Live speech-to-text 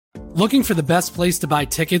Looking for the best place to buy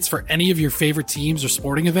tickets for any of your favorite teams or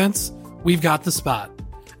sporting events? We've got the spot.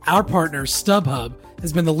 Our partner, StubHub,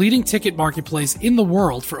 has been the leading ticket marketplace in the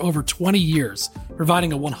world for over 20 years,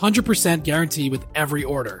 providing a 100% guarantee with every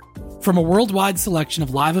order. From a worldwide selection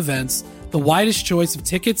of live events, the widest choice of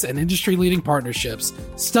tickets and industry-leading partnerships,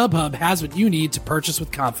 StubHub has what you need to purchase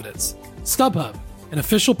with confidence. StubHub, an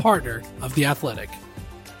official partner of The Athletic.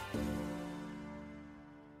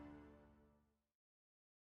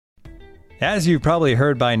 As you've probably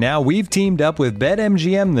heard by now, we've teamed up with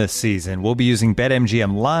BetMGM this season. We'll be using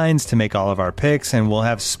BetMGM lines to make all of our picks, and we'll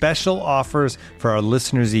have special offers for our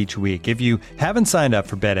listeners each week. If you haven't signed up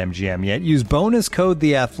for BetMGM yet, use bonus code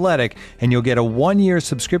THEATHLETIC, and you'll get a 1-year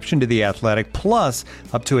subscription to The Athletic, plus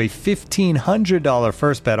up to a $1,500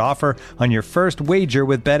 first bet offer on your first wager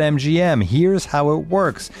with BetMGM. Here's how it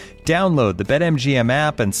works. Download the BetMGM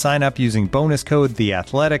app and sign up using bonus code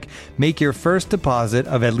THEATHLETIC. Make your first deposit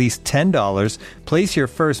of at least $10. Place your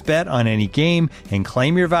first bet on any game and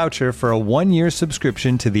claim your voucher for a 1-year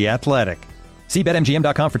subscription to The Athletic. See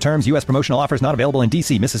BetMGM.com for terms. U.S. promotional offers not available in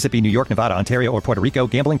D.C., Mississippi, New York, Nevada, Ontario, or Puerto Rico.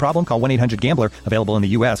 Gambling problem? Call 1-800-GAMBLER. Available in the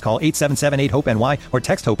U.S. Call 877-8-HOPE-NY or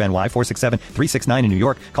text HOPE-NY 467-369 in New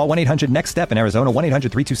York. Call 1-800-NEXT-STEP in Arizona.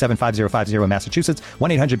 1-800-327-5050 in Massachusetts.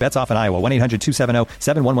 1-800-BETS-OFF in Iowa.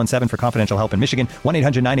 1-800-270-7117 for confidential help in Michigan.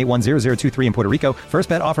 1-800-981-0023 in Puerto Rico. First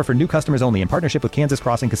bet offer for new customers only in partnership with Kansas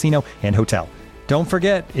Crossing Casino and Hotel. Don't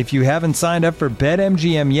forget, if you haven't signed up for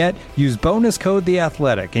BetMGM yet, use bonus code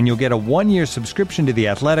THEATHLETIC, and you'll get a 1-year subscription to The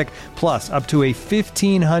Athletic, plus up to a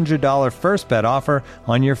 $1,500 first bet offer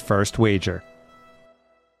on your first wager.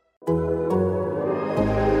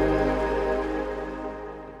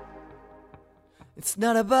 It's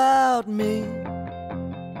not about me.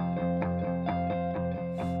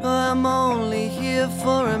 I'm only here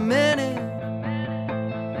for a minute,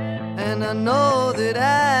 and I know that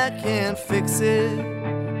I can't fix it.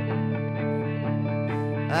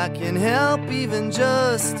 I can help even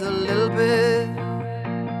just a little bit.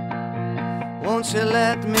 Won't you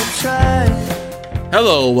let me try?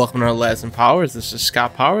 Hello, welcome to our Laz and Powers. This is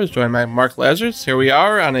Scott Powers, joined by Mark Lazarus. Here we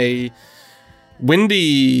are on a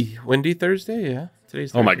windy Thursday. Yeah,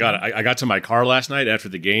 today's Thursday. Oh my God, I got to my car last night after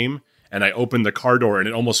the game, and I opened the car door, and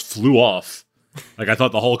it almost flew off. Like, I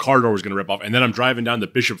thought the whole car door was going to rip off. And then I'm driving down the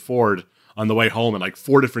Bishop Ford on the way home, and like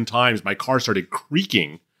 4 different times, my car started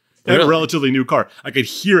creaking. I had a relatively new car. I could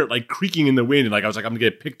hear it like creaking in the wind, and like I was like, I'm going to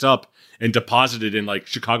get picked up and deposited in like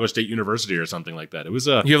Chicago State University or something like that. It was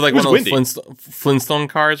you have like one of those Flintstone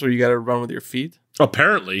cars where you got to run with your feet?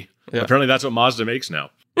 Apparently. Yeah. Apparently that's what Mazda makes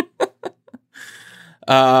now.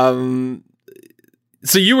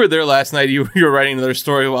 So you were there last night. You were writing another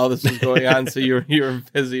story while this was going on, so you were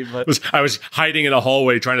busy. But I was hiding in a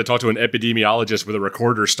hallway trying to talk to an epidemiologist with a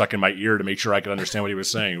recorder stuck in my ear to make sure I could understand what he was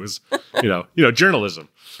saying. It was, journalism.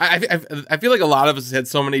 I feel like a lot of us had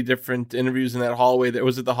so many different interviews in that hallway.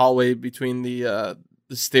 Was it the hallway between the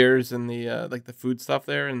stairs and the like the food stuff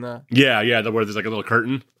there and the where there's like a little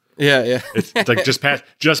curtain. Yeah. It's like just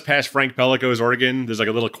past Frank Pellico's organ. There's like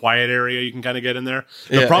a little quiet area you can kind of get in there.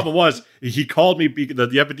 The problem was he called me,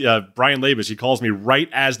 Brian Labus, he calls me right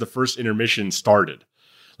as the first intermission started.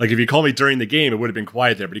 Like if you called me during the game, it would have been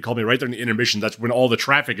quiet there, but he called me right during the intermission. That's when all the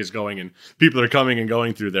traffic is going and people are coming and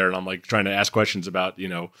going through there. And I'm like trying to ask questions about,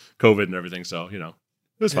 COVID and everything. So, it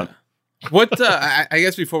was fun. What, I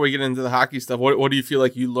guess before we get into the hockey stuff, what do you feel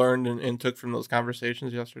like you learned and took from those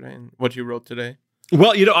conversations yesterday and what you wrote today?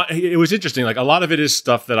 Well, it was interesting. Like a lot of it is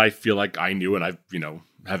stuff that I feel like I knew, and I've,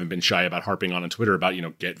 haven't been shy about harping on Twitter about,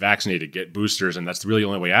 get vaccinated, get boosters. And that's really the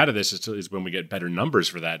only way out of this is when we get better numbers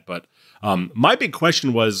for that. But my big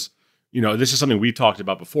question was, this is something we talked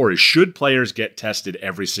about before, is should players get tested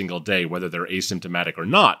every single day, whether they're asymptomatic or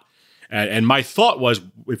not? And my thought was,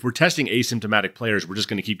 if we're testing asymptomatic players, we're just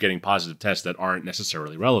going to keep getting positive tests that aren't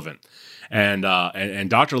necessarily relevant. And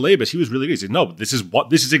Dr. Labus, he was really good. He said, no, this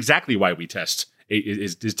is exactly why we test,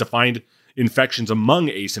 is to find infections among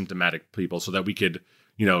asymptomatic people so that we could,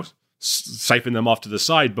 siphon them off to the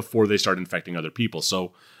side before they start infecting other people.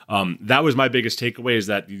 So that was my biggest takeaway, is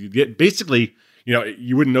that basically,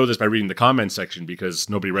 you wouldn't know this by reading the comment section because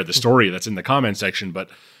nobody read the story that's in the comment section, but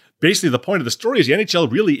basically the point of the story is the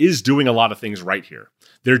NHL really is doing a lot of things right here.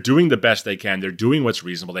 They're doing the best they can. They're doing what's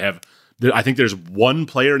reasonable. I think there's one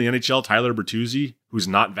player in the NHL, Tyler Bertuzzi, who's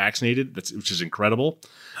not vaccinated, which is incredible.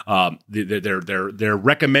 They're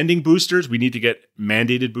recommending boosters. We need to get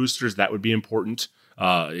mandated boosters. That would be important.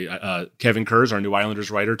 Kevin Kurz, our new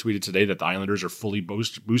Islanders writer, tweeted today that the Islanders are fully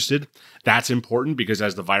boosted. That's important because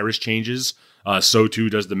as the virus changes, so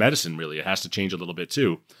too does the medicine. Really, it has to change a little bit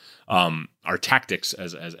too. Our tactics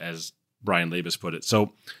as Brian Labus put it.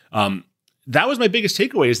 So that was my biggest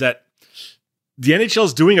takeaway, is that the NHL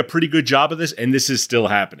is doing a pretty good job of this, and this is still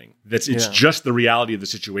happening. It's just the reality of the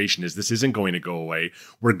situation is this isn't going to go away.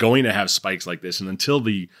 We're going to have spikes like this, and until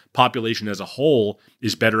the population as a whole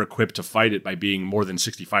is better equipped to fight it by being more than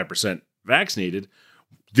 65% vaccinated,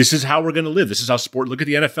 this is how we're going to live. This is how sport. Look at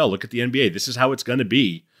the NFL. Look at the NBA. This is how it's going to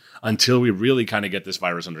be until we really kind of get this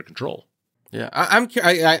virus under control. Yeah,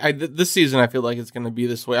 I this season I feel like it's going to be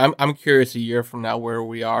this way. I'm curious a year from now where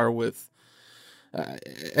we are with.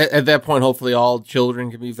 At that point, hopefully all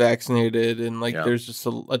children can be vaccinated, and there's just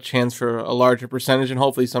a chance for a larger percentage, and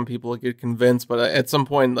hopefully some people will get convinced. But at some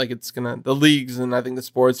point, the leagues and I think the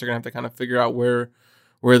sports are gonna have to kind of figure out where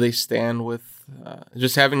they stand with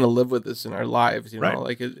just having to live with this in our lives. You know,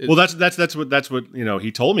 well, that's what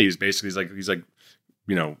he told me. He's like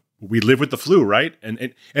we live with the flu, right?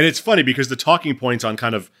 And it's funny because the talking points on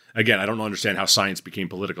kind of, again, I don't understand how science became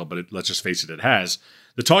political, but let's just face it, it has.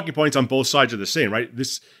 The talking points on both sides are the same, right?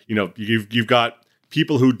 This, you've got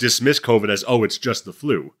people who dismiss COVID as, oh, it's just the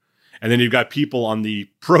flu. And then you've got people on the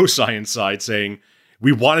pro-science side saying,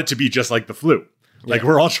 we want it to be just like the flu. Like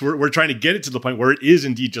we're trying to get it to the point where it is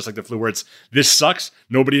indeed just like the flu, where this sucks.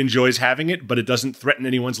 Nobody enjoys having it, but it doesn't threaten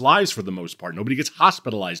anyone's lives for the most part. Nobody gets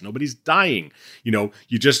hospitalized. Nobody's dying.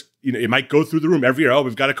 It might go through the room every year. Oh,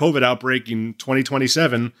 we've got a COVID outbreak in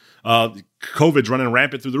 2027. COVID's running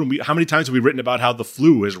rampant through the room. How many times have we written about how the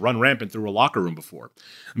flu has run rampant through a locker room before?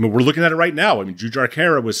 I mean, we're looking at it right now. I mean, Jujhar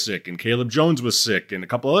Khaira was sick, and Caleb Jones was sick, and a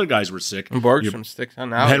couple other guys were sick. And Borgstrom's sick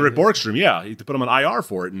now. Henrik Borgstrom, yeah. He put him on IR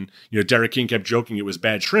for it. And, Derek King kept joking it was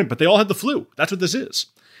bad shrimp, but they all had the flu. That's what this is.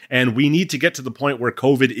 And we need to get to the point where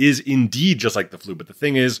COVID is indeed just like the flu. But the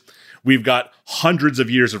thing is, we've got hundreds of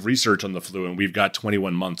years of research on the flu, and we've got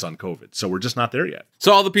 21 months on COVID. So we're just not there yet.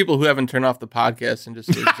 So all the people who haven't turned off the podcast and just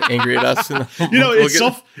angry at us.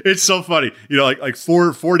 It's so funny. Like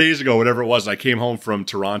 4 days ago, whatever it was, I came home from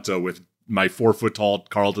Toronto with my 4-foot-tall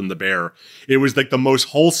Carlton the Bear. It was like the most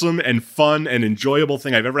wholesome and fun and enjoyable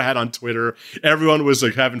thing I've ever had on Twitter. Everyone was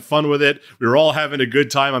like having fun with it. We were all having a good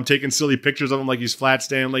time. I'm taking silly pictures of him like he's Flat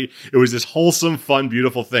Stanley. It was this wholesome, fun,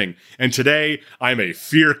 beautiful thing. And today, I'm a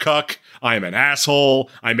fear cuck. I'm an asshole.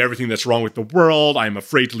 I'm everything that's wrong with the world. I'm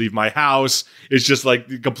afraid to leave my house. It's just like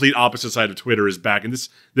the complete opposite side of Twitter is back. And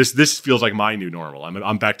this feels like my new normal.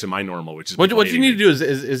 I'm back to my normal, which is what you need to do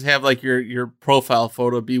is have like your profile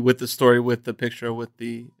photo be with the story with the picture with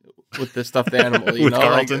the stuffed animal, with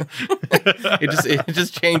Carlton. It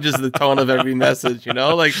just changes the tone of every message,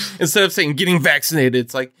 like instead of saying getting vaccinated,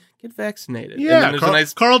 it's like get vaccinated. Yeah,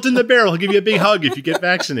 Carlton the Bear will give you a big hug if you get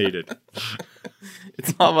vaccinated.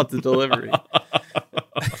 It's all about the delivery.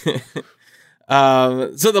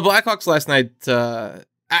 So the Blackhawks last night,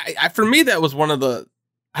 for me, that was one of the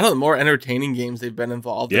more entertaining games they've been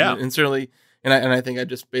involved in. And certainly, and I think I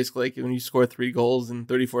just basically, when you score 3 goals in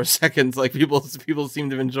 34 seconds, like people seem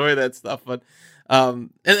to enjoy that stuff. But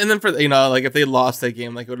and then for if they lost that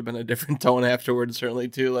game, like it would have been a different tone afterwards, certainly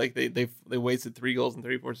too. Like they wasted 3 goals in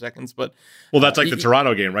 34 seconds. But that's like the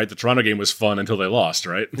Toronto game, right? The Toronto game was fun until they lost,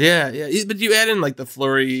 right? Yeah. But you add in like the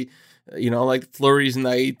Fleury, like Fleury's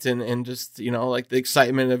night and just like the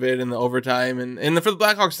excitement of it and the overtime and for the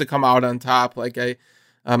Blackhawks to come out on top, like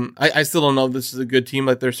I still don't know if this is a good team.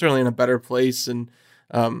 Like they're certainly in a better place and.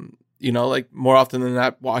 Like more often than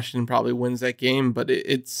not, Washington probably wins that game. But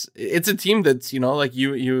it's a team that's like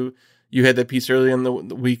you had that piece earlier in the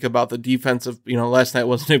week about the defensive. Last night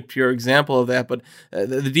wasn't a pure example of that, but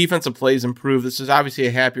the defensive plays improved. This is obviously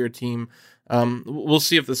a happier team. We'll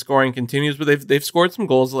see if the scoring continues, but they've scored some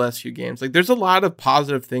goals the last few games. Like there's a lot of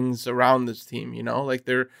positive things around this team. Like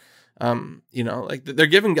they're. They're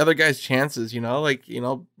giving other guys chances,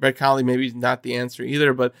 Brett Connolly maybe is not the answer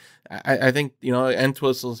either, but I think,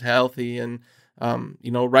 Entwistle's healthy and,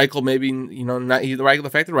 Reichel maybe, not the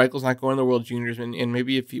fact that Reichel's not going to the World Juniors and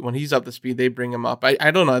maybe when he's up to speed, they bring him up. I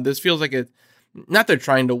don't know. This feels like not they're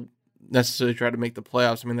trying to necessarily try to make the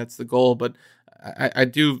playoffs. I mean, that's the goal, but I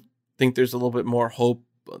do think there's a little bit more hope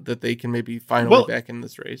that they can maybe find a way back in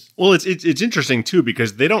this race. Well, it's interesting too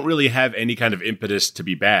because they don't really have any kind of impetus to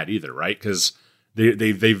be bad either, right? Because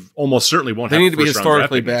they've almost certainly won't. They have need to be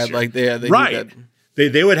historically bad, like they right.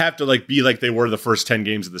 They would have to be like they were the first 10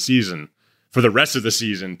 games of the season for the rest of the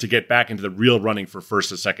season to get back into the real running for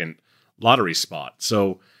first or second lottery spot.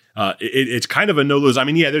 So it's kind of a no lose. I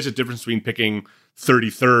mean, there's a difference between picking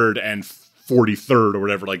 33rd and 43rd or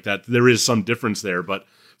whatever like that. There is some difference there, but.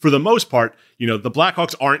 For the most part, the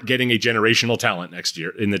Blackhawks aren't getting a generational talent next year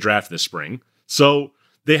in the draft this spring. So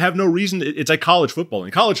they have no reason. It's like college football. In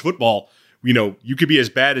college football, you could be as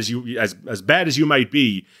bad as you might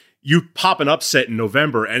be. you pop an upset in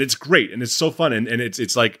November and it's great and it's so fun and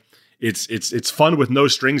it's like it's fun with no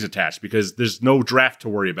strings attached because there's no draft to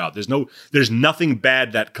worry about. There's nothing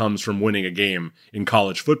bad that comes from winning a game in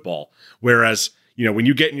college football. Whereas, when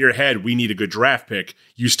you get in your head, we need a good draft pick,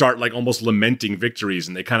 you start like almost lamenting victories,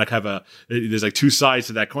 and they kind of have there's like two sides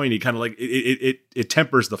to that coin. You kind of like it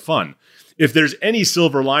tempers the fun. If there's any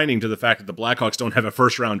silver lining to the fact that the Blackhawks don't have a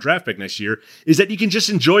first round draft pick next year, is that you can just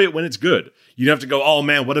enjoy it when it's good. You don't have to go, oh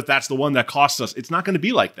man, what if that's the one that costs us? It's not going to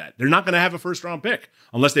be like that. They're not going to have a first round pick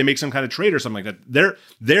unless they make some kind of trade or something like that.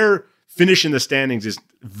 Their finish in the standings is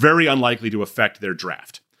very unlikely to affect their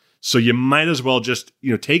draft. So you might as well just,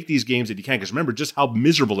 take these games that you can. Because remember just how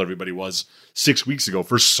miserable everybody was 6 weeks ago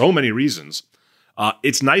for so many reasons.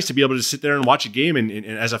 It's nice to be able to sit there and watch a game and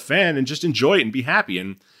as a fan and just enjoy it and be happy.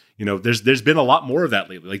 And, there's been a lot more of that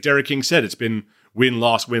lately. Like Derek King said, it's been win,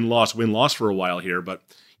 loss, win, loss, win, loss for a while here. But,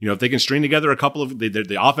 if they can string together a couple of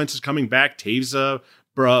the offense is coming back, Taves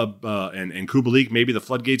and Kubalik, maybe the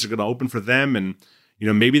floodgates are going to open for them. And,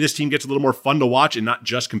 maybe this team gets a little more fun to watch and not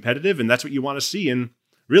just competitive. And that's what you want to see. And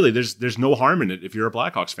really, there's no harm in it if you're a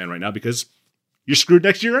Blackhawks fan right now because you're screwed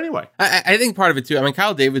next year anyway. I think part of it too. I mean,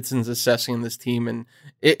 Kyle Davidson's assessing this team, and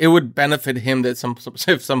it would benefit him that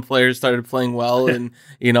if some players started playing well, and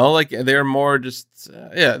like they're more just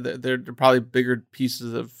they're probably bigger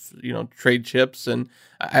pieces of trade chips, and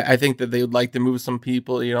I think that they would like to move some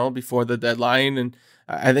people before the deadline, and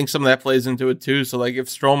I think some of that plays into it too. So like if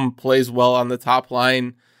Strome plays well on the top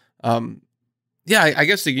line, I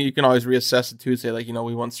guess you can always reassess it too. Say like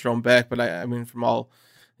we want Strome back, but I mean from all.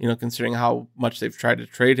 Considering how much they've tried to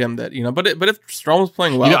trade him, that but if Strome's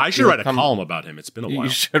playing well, I should write a column about him. It's been a while. You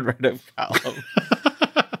should write a column.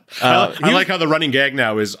 I like how the running gag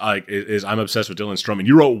now is I'm obsessed with Dylan Strome. And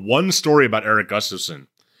you wrote one story about Eric Gustafson,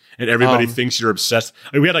 and everybody thinks you're obsessed.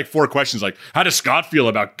 I mean, we had like 4 questions, like how does Scott feel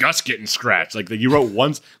about Gus getting scratched? Like you wrote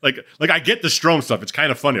once, like I get the Strome stuff. It's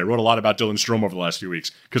kind of funny. I wrote a lot about Dylan Strome over the last few weeks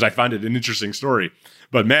because I find it an interesting story.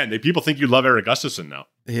 But man, people think you love Eric Gustafson now.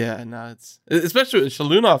 Yeah, no, it's especially with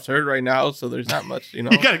Shalunov's hurt right now, so there's not much, You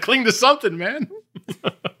got to cling to something, man.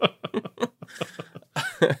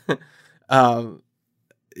 But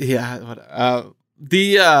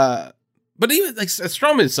even like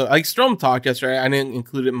Strome is so like Strome talked yesterday. I didn't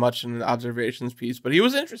include it much in the observations piece, but he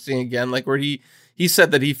was interesting again. Like where he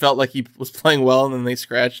said that he felt like he was playing well, and then they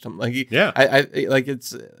scratched him. Like there's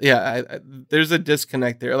a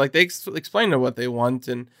disconnect there. Like they explain to what they want,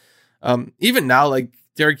 and even now, like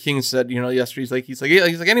Derek King said, yesterday, he's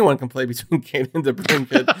like anyone can play between Kane and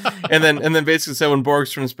DeBrincat, and then basically said when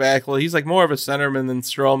Borgstrom's back, well, he's like more of a centerman than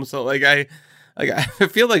Strome. So I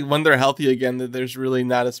feel like when they're healthy again, that there's really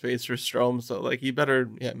not a space for Strome. So like he better,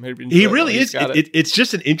 maybe. He really is. It's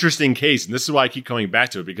just an interesting case, and this is why I keep coming back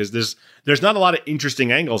to it because there's not a lot of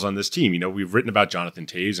interesting angles on this team. We've written about Jonathan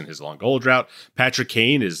Toews and his long goal drought. Patrick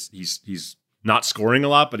Kane he's not scoring a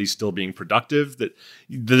lot, but he's still being productive. That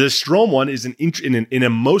the Strome one is in a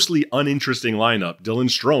mostly uninteresting lineup. Dylan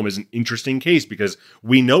Strome is an interesting case because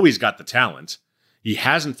we know he's got the talent. He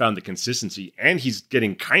hasn't found the consistency, and he's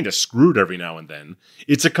getting kind of screwed every now and then.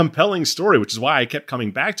 It's a compelling story, which is why I kept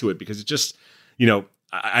coming back to it, because it just,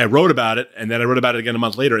 I wrote about it, and then I wrote about it again a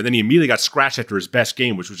month later, and then he immediately got scratched after his best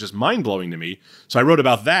game, which was just mind-blowing to me. So I wrote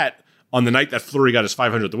about that on the night that Fleury got his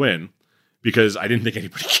 500th win, because I didn't think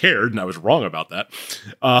anybody cared, and I was wrong about that.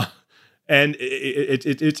 And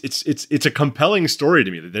it's a compelling story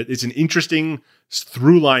to me. That it's an interesting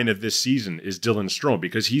through line of this season is Dylan Strome,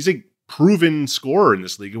 because he's a proven scorer in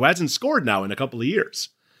this league who hasn't scored now in a couple of years.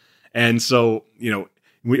 And so,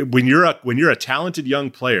 when you're a talented young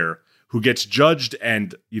player who gets judged,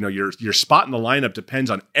 and your spot in the lineup depends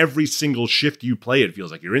on every single shift you play, it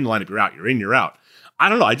feels like you're in the lineup, you're out, you're in, you're out. I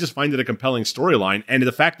don't know. I just find it a compelling storyline, and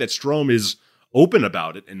the fact that Strome is open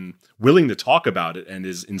about it and willing to talk about it and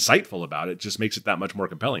is insightful about it just makes it that much more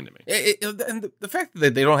compelling to me. And the fact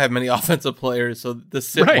that they don't have many offensive players, so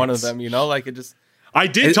this is one of them, it just. I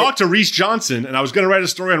did talk to Reese Johnson, and I was going to write a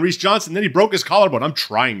story on Reese Johnson. Then he broke his collarbone. I'm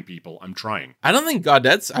trying, people. I'm trying. I think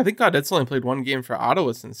Gaudette's only played one game for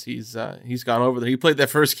Ottawa since he's gone over there. He played that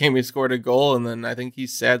first game. He scored a goal, and then I think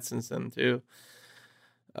he's sad since then too.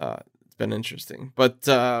 It's been interesting, but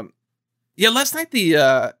last night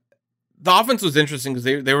the offense was interesting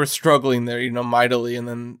because they were struggling there, mightily, and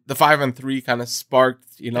then the 5-on-3 kind of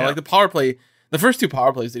sparked, like the power play. The first 2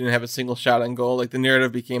 power plays, they didn't have a single shot on goal. Like the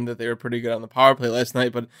narrative became that they were pretty good on the power play last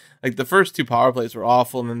night, but like the first 2 power plays were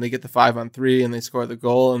awful, and then they get the 5-on-3 and they score the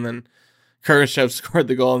goal, and then Kurashev scored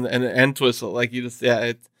the goal and Entwistle. Like you just,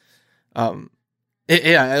 it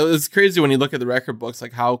was crazy when you look at the record books,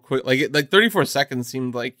 like how quick, like 34 seconds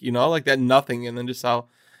seemed like like that nothing, and then just how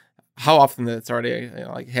how often that's already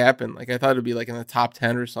like happened. Like I thought it'd be like in the top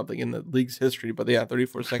 10 or something in the league's history, but yeah,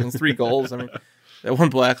 34 seconds, 3 goals. I mean, that one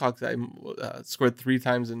Blackhawks guy scored 3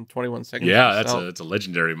 times in 21 seconds. Yeah, that's a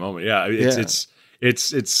legendary moment. Yeah, it's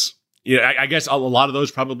yeah. I guess a lot of those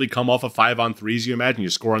probably come off of 5-on-3s. You imagine you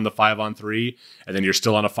score on the 5-on-3, and then you're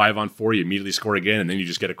still on a 5-on-4. You immediately score again, and then you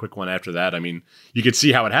just get a quick one after that. I mean, you could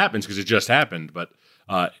see how it happens because it just happened, but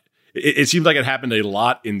it seems like it happened a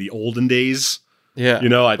lot in the olden days. Yeah,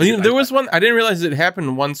 there was one. I didn't realize it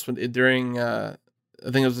happened once during. I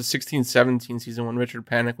think it was the 16-17 season when Richard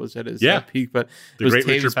Panik was at his peak, but it was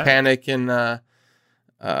Taves, Panik,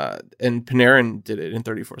 and Panarin did it in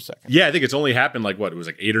 34 seconds. Yeah, I think it's only happened it was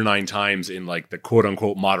like 8 or 9 times in like the quote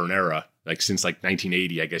unquote modern era, like since like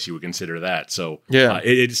 1980, I guess you would consider that. So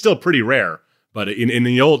it's still pretty rare. But in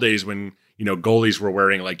the old days when goalies were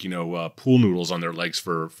wearing like pool noodles on their legs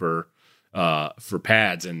for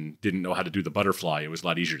pads and didn't know how to do the butterfly, it was a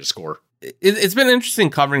lot easier to score. It's been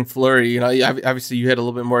interesting covering Fleury. Obviously you had a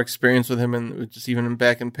little bit more experience with him, and just even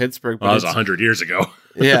back in Pittsburgh. But that was 100 years ago.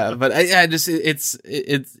 Yeah, but it's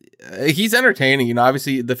he's entertaining.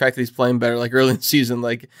 Obviously the fact that he's playing better, like early in the season,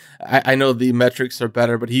 like I know the metrics are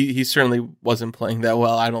better, but he certainly wasn't playing that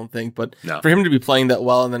well, I don't think. But for him to be playing that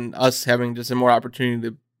well, and then us having just a more opportunity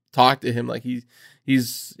to talk to him, like he's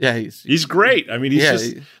great. I mean,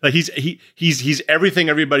 he's everything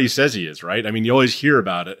everybody says he is, right? I mean, you always hear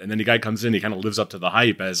about it, and then the guy comes in, he kind of lives up to the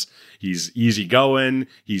hype as he's easygoing,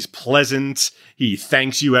 he's pleasant, he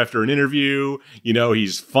thanks you after an interview,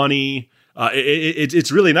 he's funny.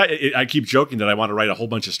 It's really nice. I keep joking that I want to write a whole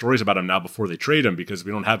bunch of stories about him now before they trade him because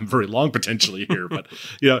we don't have him very long potentially here. But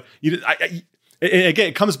again,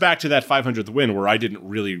 it comes back to that 500th win where I didn't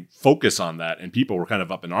really focus on that, and people were kind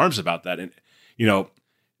of up in arms about that. And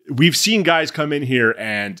we've seen guys come in here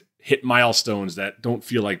and hit milestones that don't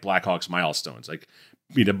feel like Blackhawks milestones. Like,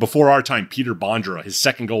 before our time, Peter Bondra, his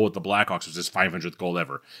second goal with the Blackhawks was his 500th goal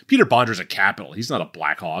ever. Peter Bondra's a Capital. He's not a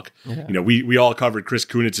Blackhawk. Yeah. We all covered Chris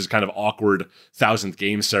Kunitz's kind of awkward 1,000th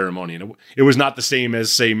game ceremony. And it was not the same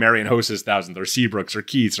as, say, Marian Hossa's 1,000th or Seabrook's or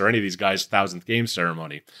Keith's or any of these guys' 1,000th game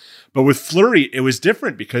ceremony. But with Fleury, it was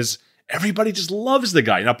different because everybody just loves the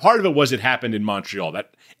guy. Now, part of it was it happened in Montreal.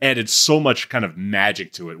 That added so much kind of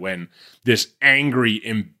magic to it when this angry,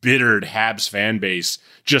 embittered Habs fan base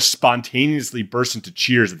just spontaneously burst into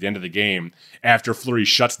cheers at the end of the game after Fleury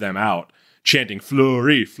shuts them out, chanting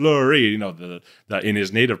Fleury, Fleury, in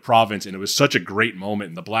his native province. And it was such a great moment.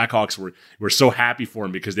 And the Blackhawks were so happy for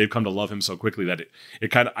him because they've come to love him so quickly that it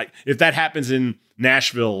kind of, if that happens in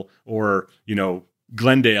Nashville or,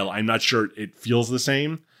 Glendale, I'm not sure it feels the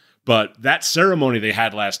same. But that ceremony they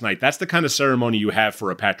had last night, that's the kind of ceremony you have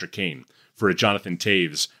for a Patrick Kane, for a Jonathan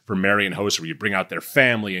Taves, for Marian Hossa, where you bring out their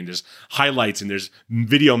family and there's highlights and there's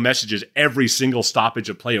video messages every single stoppage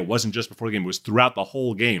of play. It wasn't just before the game, it was throughout the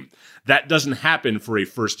whole game. That doesn't happen for a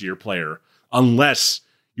first-year player unless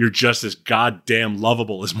you're just as goddamn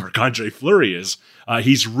lovable as Marc-Andre Fleury is.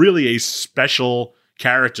 He's really a special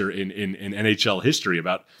character in NHL history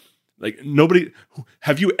about... Like, nobody,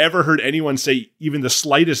 have you ever heard anyone say even the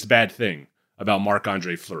slightest bad thing about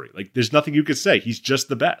Marc-Andre Fleury? Like, there's nothing you could say. He's just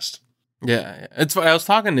the best. Yeah. It's funny. I was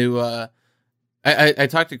talking to, I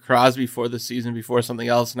talked to Crosby before the season, before something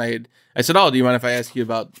else, and I said, do you mind if I ask you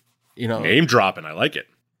about, name dropping. I like it.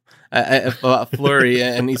 About Fleury,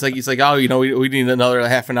 and he's like, we need another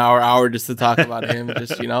half an hour just to talk about him.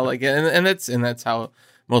 Just, and that's how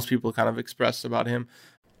most people kind of express about him.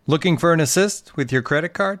 Looking for an assist with your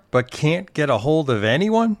credit card, but can't get a hold of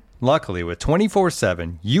anyone? Luckily, with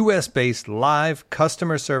 24/7 U.S.-based live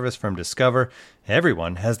customer service from Discover,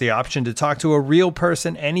 everyone has the option to talk to a real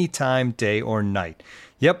person anytime, day or night.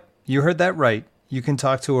 Yep, you heard that right. You can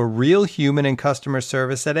talk to a real human in customer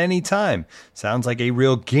service at any time. Sounds like a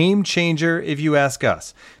real game changer if you ask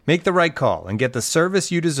us. Make the right call and get the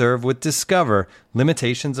service you deserve with Discover.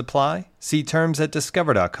 Limitations apply. See terms at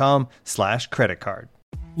discover.com/creditcard.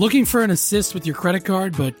 Looking for an assist with your credit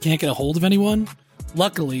card but can't get a hold of anyone?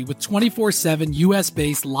 Luckily, with 24/7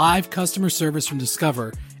 US-based live customer service from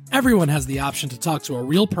Discover, everyone has the option to talk to a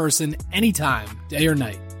real person anytime, day or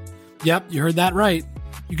night. Yep, you heard that right.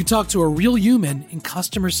 You can talk to a real human in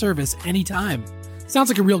customer service anytime. Sounds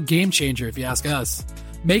like a real game changer if you ask us.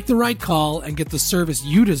 Make the right call and get the service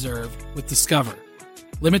you deserve with Discover.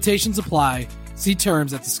 Limitations apply. See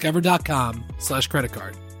terms at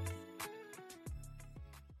discover.com/creditcard.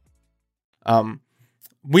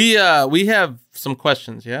 We have some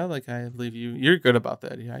questions, yeah. Like I believe you're good about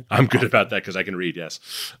that. Yeah, I'm good about that because I can read. Yes.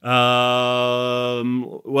 Well,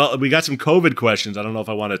 we got some COVID questions. I don't know if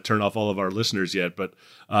I want to turn off all of our listeners yet, but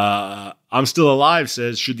I'm Still Alive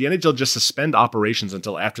says, should the NHL just suspend operations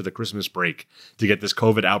until after the Christmas break to get this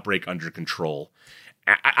COVID outbreak under control?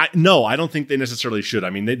 No, I don't think they necessarily should.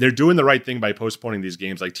 I mean, they're doing the right thing by postponing these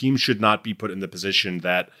games. Like teams should not be put in the position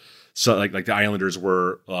that. So like the Islanders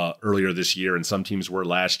were earlier this year and some teams were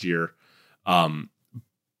last year.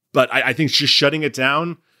 But I think just shutting it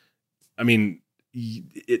down, I mean,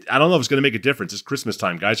 I don't know if it's going to make a difference. It's Christmas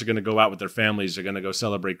time. Guys are going to go out with their families. They're going to go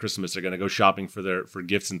celebrate Christmas. They're going to go shopping for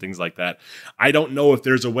gifts and things like that. I don't know if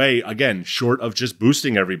there's a way, again, short of just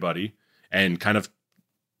boosting everybody and kind of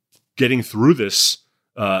getting through this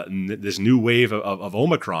new wave of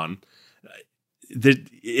Omicron.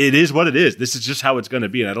 It is what it is. This is just how it's going to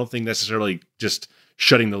be. And I don't think necessarily just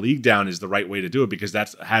shutting the league down is the right way to do it because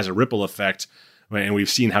that has a ripple effect. And we've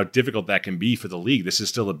seen how difficult that can be for the league. This is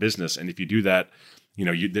still a business. And if you do that,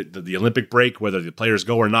 the Olympic break, whether the players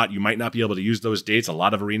go or not, you might not be able to use those dates. A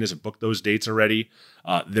lot of arenas have booked those dates already.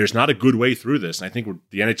 There's not a good way through this. And I think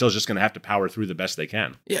the NHL is just going to have to power through the best they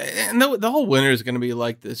can. Yeah, and the whole winter is going to be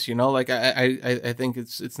like this, Like I think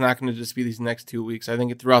it's not going to just be these next 2 weeks. I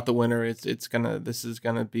think throughout the winter, it's going to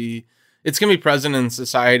be present in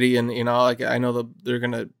society, and I know they're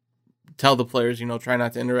going to tell the players, try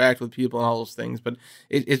not to interact with people and all those things, but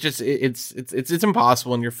it's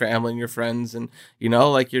impossible in your family and your friends, and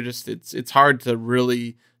it's hard to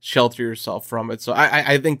really shelter yourself from it. So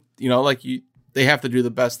I think they have to do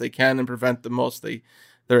the best they can and prevent the most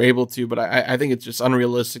they're able to, but I think it's just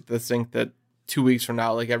unrealistic to think that 2 weeks from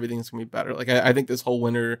now everything's gonna be better. I think this whole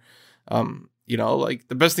winter, the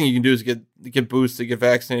best thing you can do is get boosted, get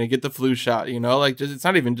vaccinated, get the flu shot. It's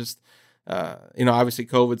not even just. Obviously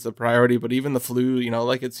COVID's the priority, but even the flu,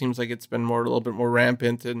 it seems like it's been a little bit more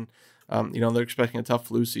rampant, and they're expecting a tough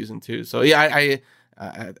flu season too. So yeah, I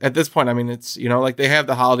at this point, I mean, it's they have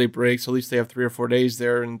the holiday break, so at least they have 3 or 4 days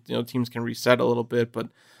there, and teams can reset a little bit. But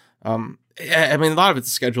I mean, a lot of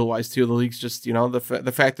it's schedule wise too. The league's just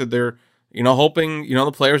the fact that they're hoping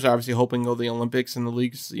the players are obviously hoping go to the Olympics, and the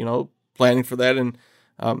league's planning for that, and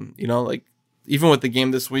even with the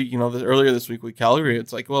game this week, earlier this week with Calgary,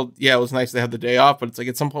 it's like, well, yeah, it was nice to have the day off, but it's like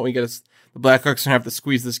at some point the Blackhawks are gonna have to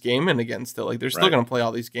squeeze this game in again. Still, they're still gonna play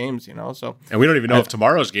all these games, So, and we don't even know if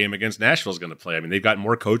tomorrow's game against Nashville is going to play. I mean, they've got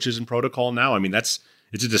more coaches in protocol now. I mean, it's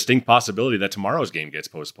a distinct possibility that tomorrow's game gets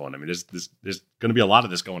postponed. I mean, there's going to be a lot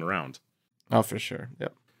of this going around. Oh, for sure.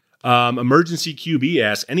 Yep. Emergency QB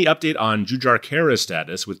asks, any update on Jujhar Khaira's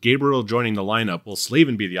status? With Gabriel joining the lineup, will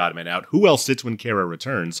Slavin be the odd man out? Who else sits when Khaira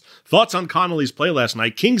returns? Thoughts on Connolly's play last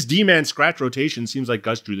night? Kings D-man scratch rotation seems like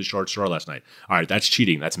Gus drew the short straw last night. All right, that's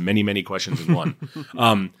cheating. That's many, many questions in one.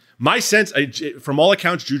 My sense, from all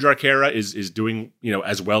accounts, Jujhar Khaira is doing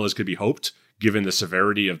as well as could be hoped, given the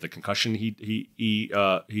severity of the concussion he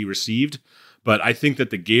received. But I think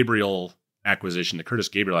that the Curtis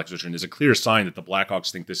Gabriel acquisition is a clear sign that the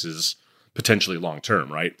Blackhawks think this is potentially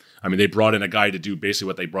long-term, right? I mean, they brought in a guy to do basically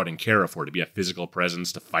what they brought in Khaira for, to be a physical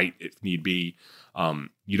presence, to fight if need be.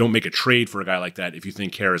 You don't make a trade for a guy like that if you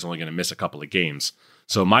think Khaira is only going to miss a couple of games.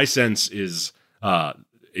 So my sense is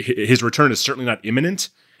his return is certainly not imminent,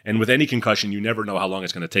 and with any concussion, you never know how long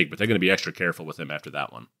it's going to take, but they're going to be extra careful with him after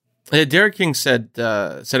that one. Derek King said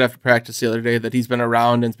after practice the other day that he's been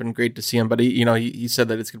around and it's been great to see him, but he said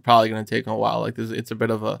that it's probably going to take him a while. It's a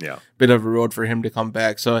bit of a road for him to come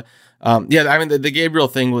back. So I mean the Gabriel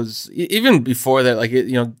thing was even before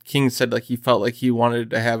that. King said he felt like he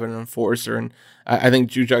wanted to have an enforcer, and I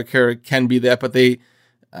think Jujhar Khaira can be that, but they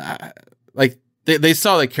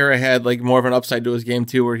saw that Khaira had more of an upside to his game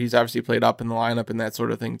too, where he's obviously played up in the lineup and that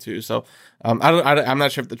sort of thing too. So I'm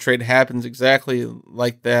not sure if the trade happens exactly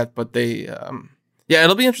like that, but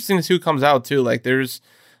it'll be interesting to see who comes out too. There's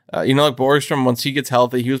Borgstrom, once he gets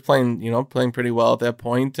healthy, he was playing pretty well at that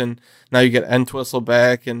point, and now you get Entwistle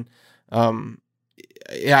back, and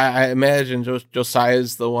I imagine Josiah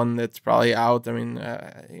is the one that's probably out. I mean,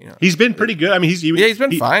 he's been pretty good. I mean, he's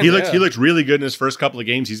been fine. He looked really good in his first couple of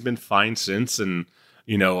games. He's been fine since, and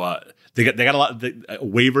they got a lot.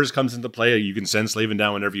 Waivers comes into play. You can send Slavin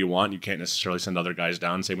down whenever you want. You can't necessarily send other guys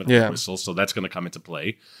down. Same with Whistle, so that's going to come into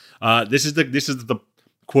play. This is the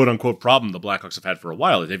quote unquote problem the Blackhawks have had for a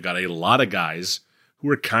while. They've got a lot of guys who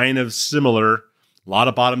are kind of similar. A lot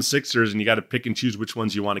of bottom sixers, and you got to pick and choose which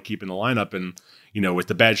ones you want to keep in the lineup. And with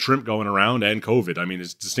the bad shrimp going around and COVID, I mean,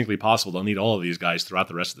 it's distinctly possible they'll need all of these guys throughout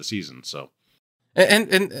the rest of the season. So, And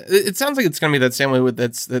it sounds like it's going to be that same way with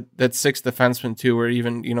that sixth defenseman too, where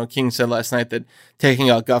even, you know, King said last night that taking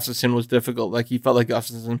out Gustafsson was difficult. Like he felt like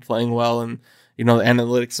Gustafsson playing well, and you know the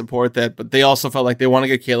analytics support that. But they also felt like they want to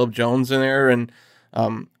get Caleb Jones in there, and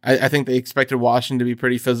I think they expected Washington to be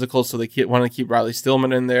pretty physical, so they want to keep Riley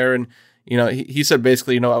Stillman in there. And you know, he said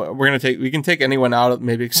basically, you know, we can take anyone out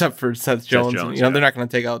maybe except for Seth Jones. And, you know, they're not going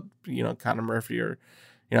to take out, you know, Connor Murphy or,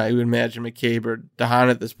 you know, I would imagine McCabe or DeHaan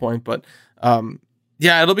at this point, but.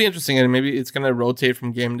 Yeah, it'll be interesting, and maybe it's going to rotate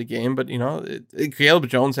from game to game. But you know, Caleb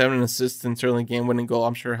Jones having an assist and certainly game-winning goal,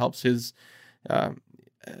 I'm sure helps his.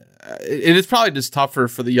 It is probably just tougher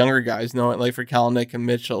for the younger guys, knowing like for Kalanick and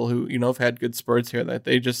Mitchell, who you know have had good spurts here, that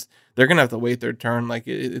they're going to have to wait their turn. Like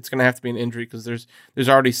it's going to have to be an injury because there's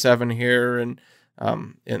already 7 here, and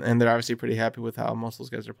they're obviously pretty happy with how most of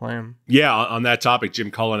those guys are playing. Yeah, on that topic,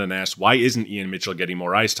 Jim Cullinan asked, why isn't Ian Mitchell getting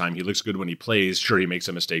more ice time? He looks good when he plays. Sure, he makes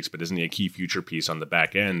some mistakes, but isn't he a key future piece on the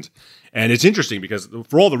back end? And it's interesting because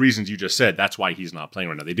for all the reasons you just said, that's why he's not playing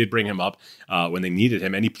right now. They did bring him up when they needed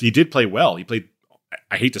him, and he did play well. He played,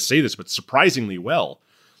 I hate to say this, but surprisingly well.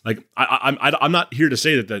 Like I'm not here to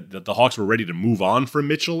say that the Hawks were ready to move on from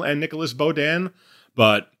Mitchell and Nicholas Beaudin,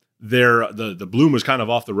 but the bloom was kind of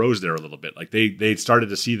off the rose there a little bit. Like they started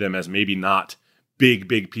to see them as maybe not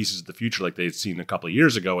big pieces of the future like they'd seen a couple of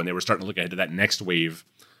years ago, and they were starting to look ahead to that next wave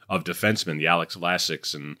of defensemen, the Alex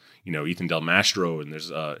Vlasics and you know Ethan Del Mastro, and there's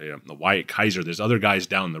the Wyatt Kaiser. There's other guys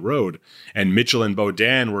down the road, and Mitchell and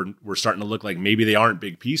Beaudin were starting to look like maybe they aren't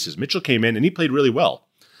big pieces. Mitchell came in and he played really well.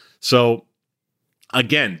 So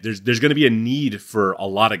again, there's going to be a need for a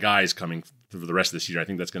lot of guys coming for the rest of this year. I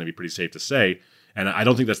think that's going to be pretty safe to say. And I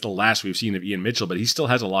don't think that's the last we've seen of Ian Mitchell, but he still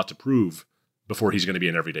has a lot to prove before he's going to be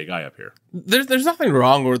an everyday guy up here. There's nothing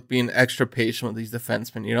wrong with being extra patient with these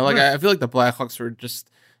defensemen. You know, like I feel like the Blackhawks were just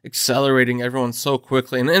accelerating everyone so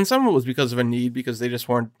quickly, and some of it was because of a need, because they just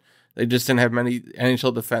didn't have many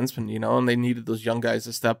NHL defensemen, you know, and they needed those young guys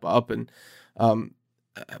to step up. And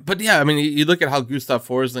but yeah, I mean, you look at how Gustav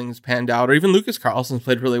Forsling's panned out, or even Lucas Carlson's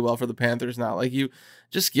played really well for the Panthers now. Like you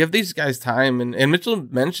just give these guys time, and Mitchell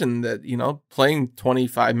mentioned that, you know, playing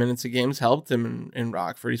 25 minutes a game's helped him in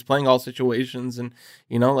Rockford. He's playing all situations, and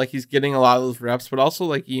you know, like he's getting a lot of those reps, but also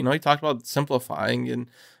like, you know, he talked about simplifying, and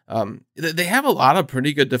they have a lot of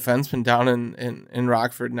pretty good defensemen down in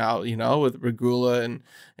Rockford now, you know, with Regula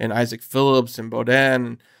and Isaac Phillips and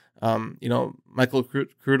Beaudin, and you know, Michael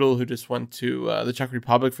Krudel, who just went to the Czech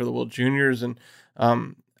Republic for the World Juniors, and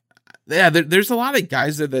yeah, there's a lot of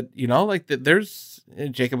guys that you know, like there's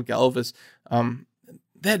Jacob Galvis,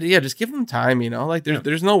 just give them time, you know, like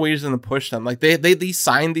there's no reason to push them. Like they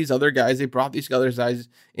signed these other guys, they brought these other guys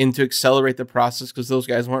in to accelerate the process because those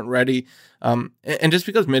guys weren't ready. And just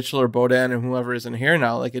because Mitchell or Beaudin or whoever isn't here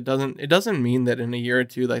now, like it doesn't mean that in a year or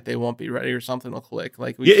two, like they won't be ready or something will click.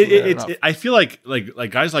 Like I feel like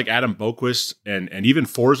guys like Adam Boquist and even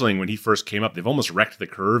Forsling, when he first came up, they've almost wrecked the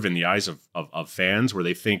curve in the eyes of fans, where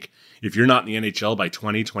they think if you're not in the NHL by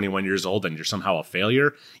 20, 21 years old, then you're somehow a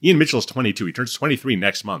failure. Ian Mitchell's 22. He turns 23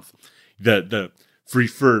 next month.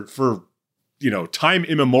 For you know, time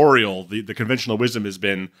immemorial, the conventional wisdom has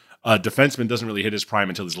been a defenseman doesn't really hit his prime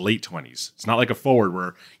until his late 20s. It's not like a forward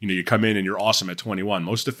where, you know, you come in and you're awesome at 21.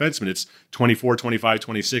 Most defensemen, it's 24, 25,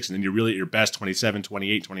 26, and then you're really at your best 27,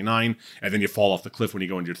 28, 29, and then you fall off the cliff when you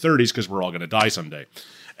go into your 30s because we're all going to die someday.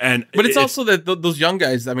 But it's also that those young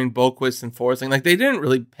guys, I mean, Boquist and Forsling, like they didn't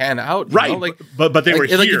really pan out, right? Know? Like, but they were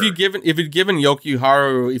here. Like if you'd given Yoki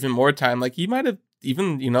Haru even more time, like he might have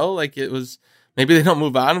even, you know, like it was. Maybe they don't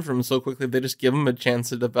move on from him so quickly. They just give him a chance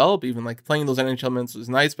to develop. Even like playing those NHL minutes was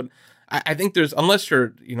nice, but I think there's, unless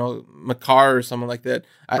you're, you know, Makar or someone like that,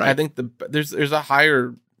 I think there's a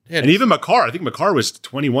higher hit. And even Makar, I think Makar was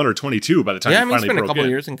 21 or 22 by the time he finally spent a couple of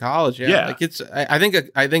years in college. Yeah. Like it's, I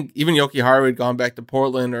think even Yoki Haru had gone back to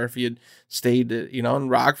Portland, or if he had stayed, you know, in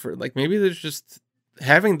Rockford, like maybe there's just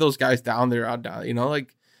having those guys down there, you know,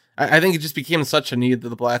 like. I think it just became such a need that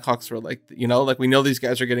the Blackhawks were like, you know, like we know these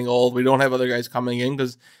guys are getting old. We don't have other guys coming in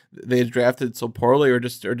because they had drafted so poorly or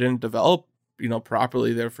didn't develop, you know,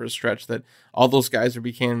 properly there for a stretch, that all those guys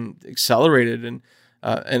became accelerated. And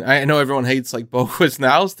I know everyone hates like Boquist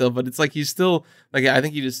now still, but it's like he's still like, I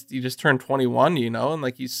think he just turned 21, you know, and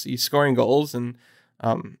like he's scoring goals, and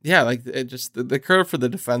like it just the curve for the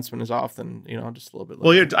defenseman is often, you know, just a little bit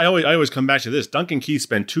lower. Well, yeah, I always come back to this. Duncan Keith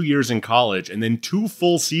spent 2 years in college and then 2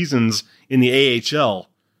 full seasons in the AHL,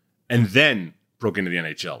 and then broke into the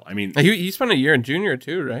NHL. I mean, he spent a year in junior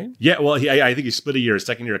too, right? Yeah, well, I think he split a year,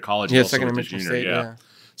 second year of college. Yeah, second year Michigan State. Yeah.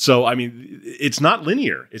 So I mean, it's not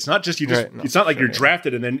linear. It's not just you just. Right, no, it's not like you're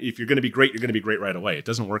drafted and then if you're going to be great, you're going to be great right away. It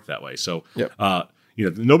doesn't work that way. So. Yep.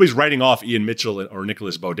 nobody's writing off Ian Mitchell or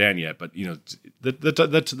Nicholas Beaudin yet, but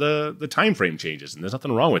the time frame changes, and there's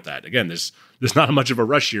nothing wrong with that. Again, there's not much of a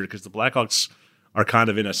rush here because the Blackhawks are kind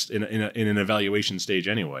of in an evaluation stage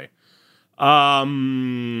anyway.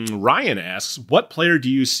 Ryan asks, what player do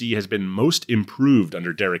you see has been most improved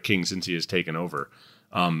under Derek King since he has taken over?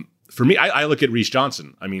 For me, I look at Reese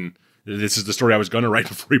Johnson. I mean, this is the story I was going to write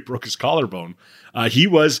before he broke his collarbone. He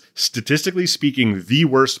was, statistically speaking, the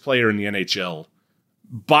worst player in the NHL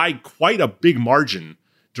by quite a big margin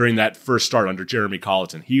during that first start under Jeremy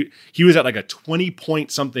Colleton. He was at like a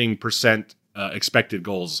 20-point-something% expected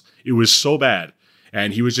goals. It was so bad.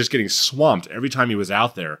 And he was just getting swamped every time he was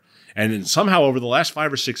out there. And then somehow over the last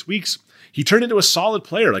 5 or 6 weeks, he turned into a solid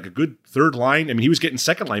player, like a good third line. I mean, he was getting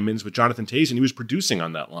second line minutes with Jonathan Toews, and he was producing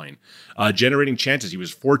on that line, generating chances. He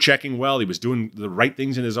was forechecking well. He was doing the right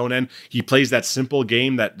things in his own end. He plays that simple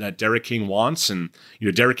game that Derek King wants. And,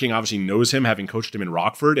 Derek King obviously knows him, having coached him in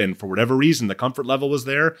Rockford. And for whatever reason, the comfort level was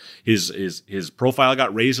there. His profile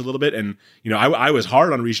got raised a little bit. And, I was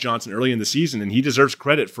hard on Reese Johnson early in the season, and he deserves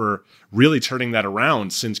credit for really turning that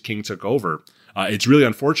around since King took over. It's really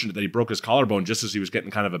unfortunate that he broke his collarbone just as he was getting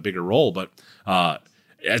kind of a bigger role. But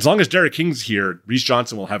as long as Derek King's here, Reese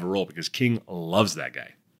Johnson will have a role because King loves that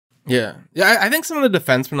guy. Yeah. I think some of the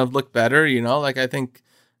defensemen have looked better, I think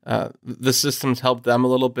the systems helped them a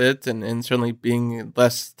little bit and certainly being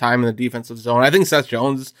less time in the defensive zone. I think Seth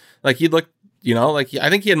Jones, he looked, I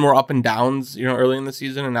think he had more up and downs, early in the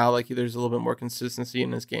season, and now there's a little bit more consistency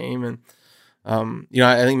in his game. And,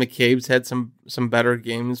 I think McCabe's had some better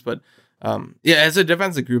games, but as a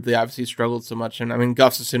defensive group, they obviously struggled so much. And I mean,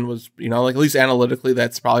 Gustafsson was, at least analytically,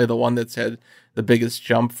 that's probably the one that's had the biggest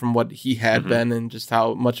jump from what he had been and just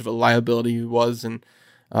how much of a liability he was. And,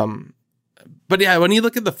 but yeah, when you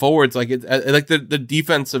look at the forwards, the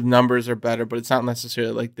defensive numbers are better, but it's not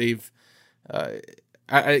necessarily like they've,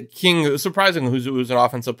 King, surprisingly, who's an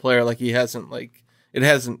offensive player, I think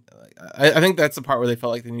that's the part where they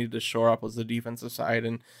felt like they needed to shore up was the defensive side.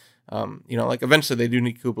 And, eventually they do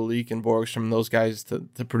need Kubalik and Borgstrom and those guys to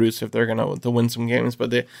produce if they're going to win some games.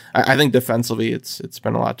 But I think defensively it's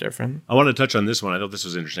been a lot different. I want to touch on this one. I thought this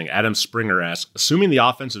was interesting. Adam Springer asks, assuming the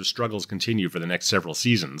offensive struggles continue for the next several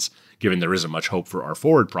seasons, given there isn't much hope for our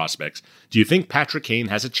forward prospects, do you think Patrick Kane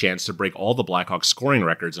has a chance to break all the Blackhawks scoring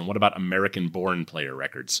records? And what about American-born player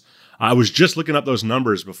records? I was just looking up those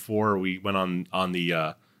numbers before we went on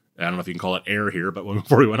the I don't know if you can call it air here, but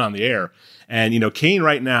before we went on the air. And, Kane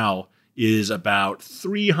right now is about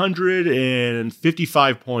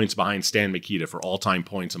 355 points behind Stan Mikita for all-time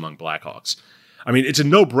points among Blackhawks. I mean, it's a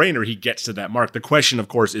no-brainer he gets to that mark. The question, of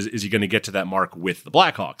course, is he going to get to that mark with the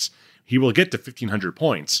Blackhawks? He will get to 1,500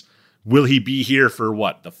 points. Will he be here for,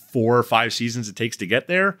 the 4 or 5 seasons it takes to get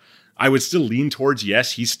there? I would still lean towards,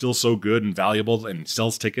 yes, he's still so good and valuable and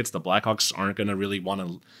sells tickets. The Blackhawks aren't going to really want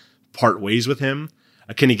to part ways with him.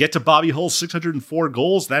 Can he get to Bobby Hull's 604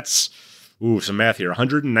 goals? That's, some math here,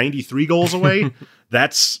 193 goals away.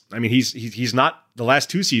 He's not the last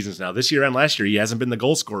 2 seasons now. This year and last year, he hasn't been the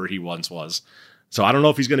goal scorer he once was. So I don't know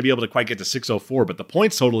if he's going to be able to quite get to 604, but the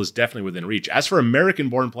points total is definitely within reach. As for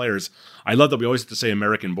American-born players, I love that we always have to say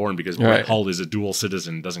American-born because Brett Hull is a dual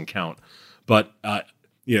citizen, doesn't count. But,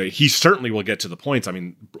 he certainly will get to the points. I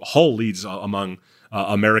mean, Hull leads among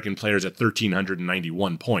American players at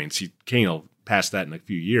 1,391 points. Kane will pass that in a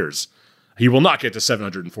few years. He will not get to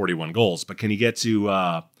 741 goals, but can he get to,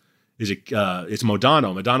 it's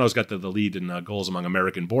Modano. Modano's got the lead in goals among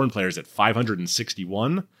American-born players at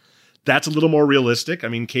 561. That's a little more realistic. I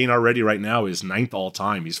mean, Kane already right now is 9th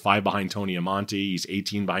all-time. He's 5 behind Tony Amonte. He's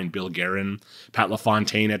 18 behind Bill Guerin. Pat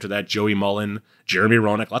LaFontaine after that, Joey Mullen, Jeremy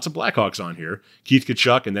Roenick. Lots of Blackhawks on here. Keith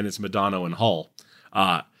Tkachuk, and then it's Modano and Hull.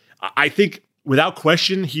 I think, without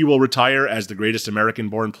question, he will retire as the greatest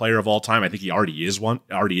American-born player of all time. I think he already is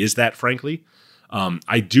that, frankly.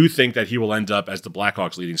 I do think that he will end up as the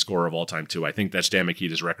Blackhawks' leading scorer of all time, too. I think that Stan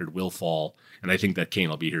Mikita's record will fall, and I think that Kane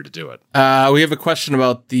will be here to do it. We have a question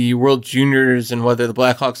about the World Juniors and whether the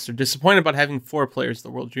Blackhawks are disappointed about having 4 players at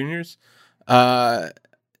the World Juniors. I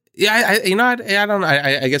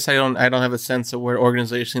guess I don't have a sense of where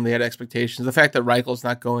organizationally they had expectations. The fact that Reichel's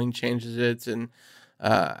not going changes it, and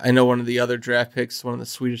I know one of the other draft picks, one of the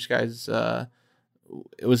Swedish guys,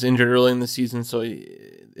 it was injured early in the season, so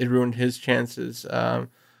it ruined his chances. And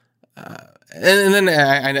then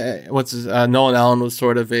Nolan Allen was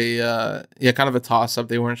sort of kind of a toss-up.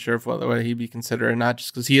 They weren't sure whether he'd be considered or not,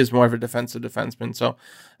 just because he is more of a defensive defenseman. So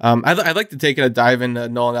I'd like to take a dive into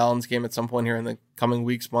Nolan Allen's game at some point here in the coming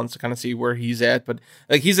weeks, months, to kind of see where he's at. But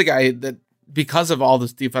he's a guy that, because of all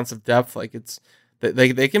this defensive depth,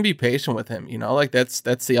 they can be patient with him. That's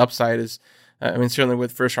the upside is. I mean, certainly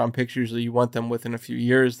with first round picks, usually you want them within a few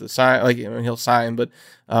years to sign. Like, I mean, he'll sign, but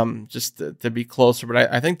just to be closer.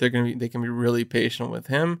 But I think they can be really patient with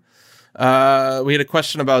him. We had a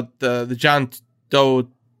question about the John Doe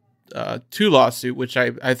 2 lawsuit, which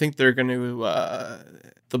I think they're going to.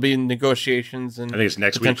 There'll be negotiations, and I think it's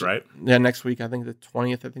next week, right? Yeah, next week. I think the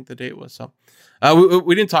 20th. I think the date was. So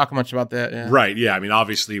we didn't talk much about that. Yeah. Right. Yeah. I mean,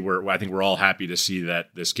 obviously, I think we're all happy to see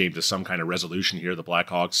that this came to some kind of resolution here. The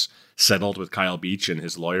Blackhawks settled with Kyle Beach and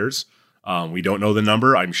his lawyers. We don't know the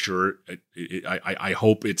number. I'm sure. I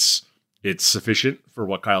hope it's sufficient for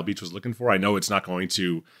what Kyle Beach was looking for. I know it's not going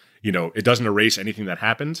to. It doesn't erase anything that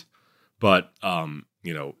happened, but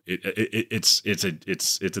it's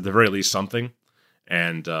at the very least something.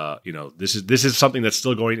 And this is something that's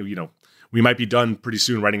still going to, we might be done pretty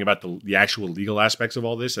soon writing about the actual legal aspects of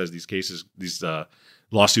all this as these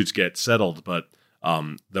lawsuits get settled. But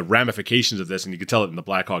the ramifications of this, and you can tell it in the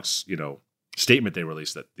Blackhawks, statement they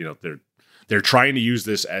released, that they're trying to use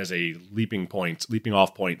this as a leaping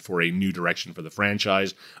off point for a new direction for the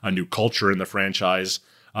franchise, a new culture in the franchise.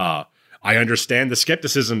 I understand the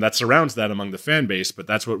skepticism that surrounds that among the fan base, but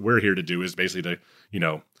that's what we're here to do, is basically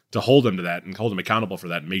to hold them to that and hold them accountable for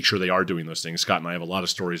that and make sure they are doing those things. Scott and I have a lot of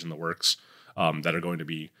stories in the works that are going to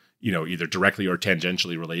be, either directly or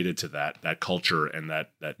tangentially related to that culture and that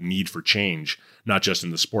need for change, not just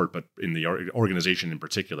in the sport, but in the organization in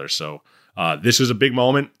particular. So this is a big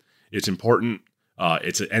moment. It's important.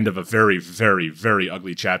 It's the end of a very, very, very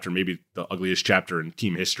ugly chapter, maybe the ugliest chapter in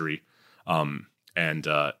team history.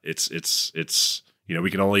 It's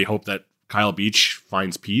we can only hope that Kyle Beach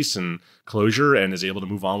finds peace and closure and is able to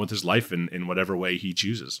move on with his life in whatever way he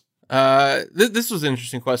chooses. This was an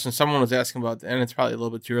interesting question. Someone was asking about, and it's probably a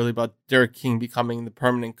little bit too early, about Derek King becoming the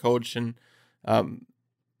permanent coach. And I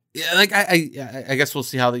guess we'll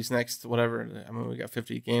see how these next, whatever. I mean, we got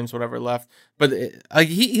 50 games, whatever left. But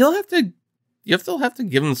he'll have to. You still have to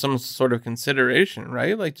give him some sort of consideration,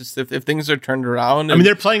 right? Like, just if things are turned around. I mean,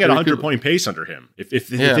 they're playing at a 100-point pace under him.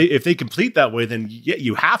 If they complete that way, then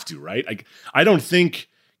you have to, right? I don't think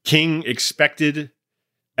King expected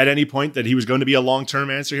at any point that he was going to be a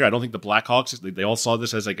long-term answer here. I don't think the Blackhawks, they all saw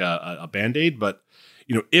this as like a Band-Aid. But,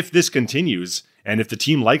 if this continues and if the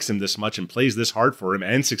team likes him this much and plays this hard for him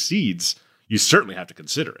and succeeds, you certainly have to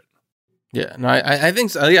consider it. Yeah, no, I think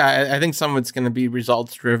so. Yeah, I think some of it's going to be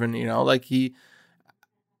results driven. Like the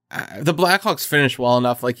Blackhawks finish well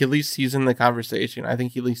enough. Like, at least he's in the conversation. I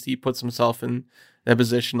think at least he puts himself in that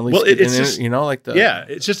position. At least,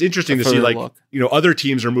 it's just interesting to see. Like, other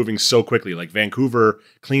teams are moving so quickly. Like Vancouver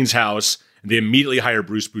cleans house. They immediately hire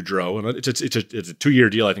Bruce Boudreau, and it's a 2-year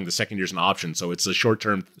deal. I think the second year's an option, so it's a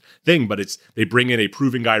short-term thing. But they bring in a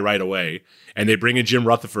proven guy right away, and they bring in Jim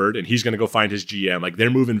Rutherford, and he's going to go find his GM. Like, they're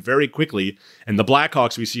moving very quickly, and the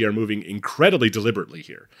Blackhawks we see are moving incredibly deliberately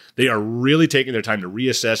here. They are really taking their time to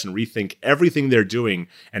reassess and rethink everything they're doing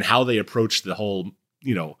and how they approach the whole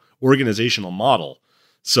organizational model.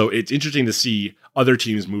 So it's interesting to see other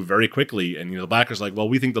teams move very quickly, and the Blackhawks are like, well,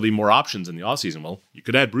 we think there'll be more options in the offseason. Well, you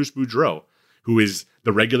could add Bruce Boudreau, who is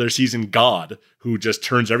the regular season god, who just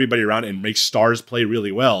turns everybody around and makes stars play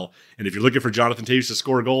really well. And if you're looking for Jonathan Toews to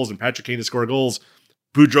score goals and Patrick Kane to score goals,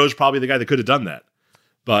 Boudreau's probably the guy that could have done that.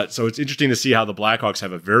 But so it's interesting to see how the Blackhawks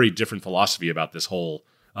have a very different philosophy about this whole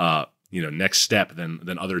next step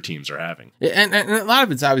than other teams are having. And a lot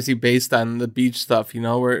of it's obviously based on the Beach stuff,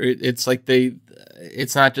 where it's like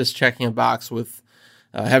it's not just checking a box with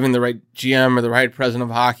having the right GM or the right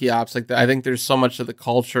president of hockey ops. Like, I think there's so much of the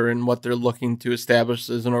culture and what they're looking to establish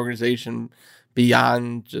as an organization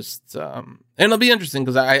beyond just. And it'll be interesting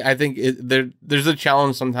because I think there's a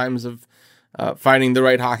challenge sometimes of finding the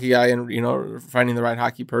right hockey guy and finding the right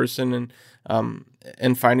hockey person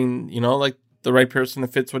and finding like the right person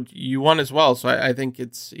that fits what you want as well. So I think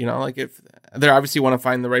it's like if they obviously want to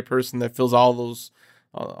find the right person that fills all those.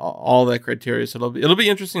 All that criteria, so it'll be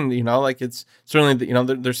interesting. Like, it's certainly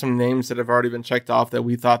there's some names that have already been checked off that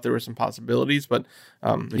we thought there were some possibilities, but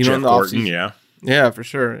in the offseason, yeah, for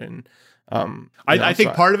sure. And I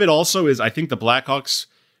think part of it also is I think the Blackhawks,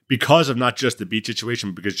 because of not just the Beach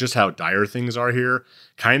situation, because just how dire things are here,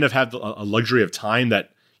 kind of have a luxury of time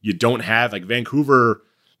that you don't have. Like Vancouver,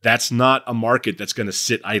 that's not a market that's going to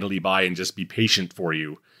sit idly by and just be patient for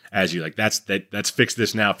you. As you that's fix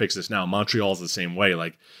this now. Montreal's the same way.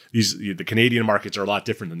 Like, the Canadian markets are a lot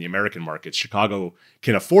different than the American markets. Chicago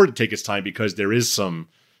can afford to take its time because there is some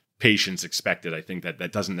patience expected. I think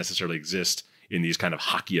that doesn't necessarily exist in these kind of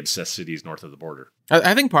hockey obsessed cities north of the border.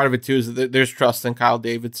 I think part of it too is that there's trust in Kyle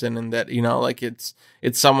Davidson, and that like it's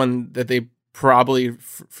someone that they probably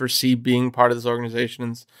foresee being part of this organization.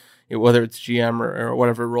 And whether it's GM or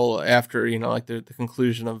whatever role after, like the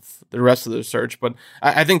conclusion of the rest of their search. But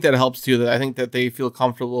I think that helps too, that I think that they feel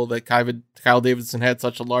comfortable that Kyle Davidson had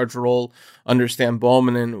such a large role under Stan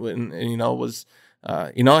Bowman and was,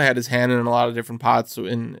 had his hand in a lot of different pots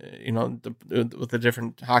in, with the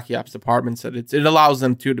different hockey ops departments, that it allows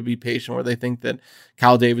them to be patient, where they think that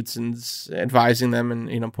Kyle Davidson's advising them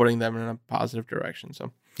and, putting them in a positive direction.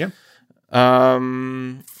 So, yeah. I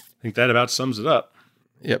think that about sums it up.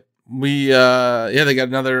 Yep. They got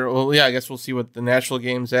another. Well, yeah, I guess we'll see what the Nashville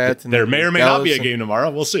game's at. There may or may not be a game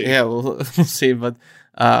tomorrow. We'll see. Yeah, we'll see. But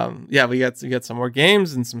we got some more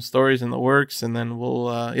games and some stories in the works, and then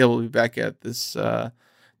we'll be back at this.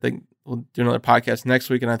 Thing. We'll do another podcast next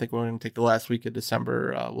week, and I think we're going to take the last week of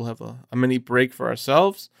December. We'll have a mini break for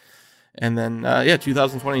ourselves, and then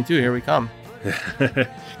 2022, here we come.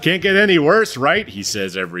 Can't get any worse, right? He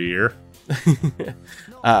says every year.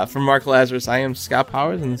 From Mark Lazarus, I am Scott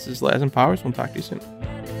Powers, and this is Laz and Powers. We'll talk to you soon.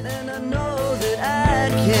 And I know that I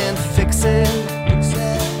can't fix it.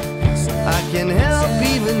 I can help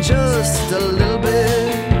even just a little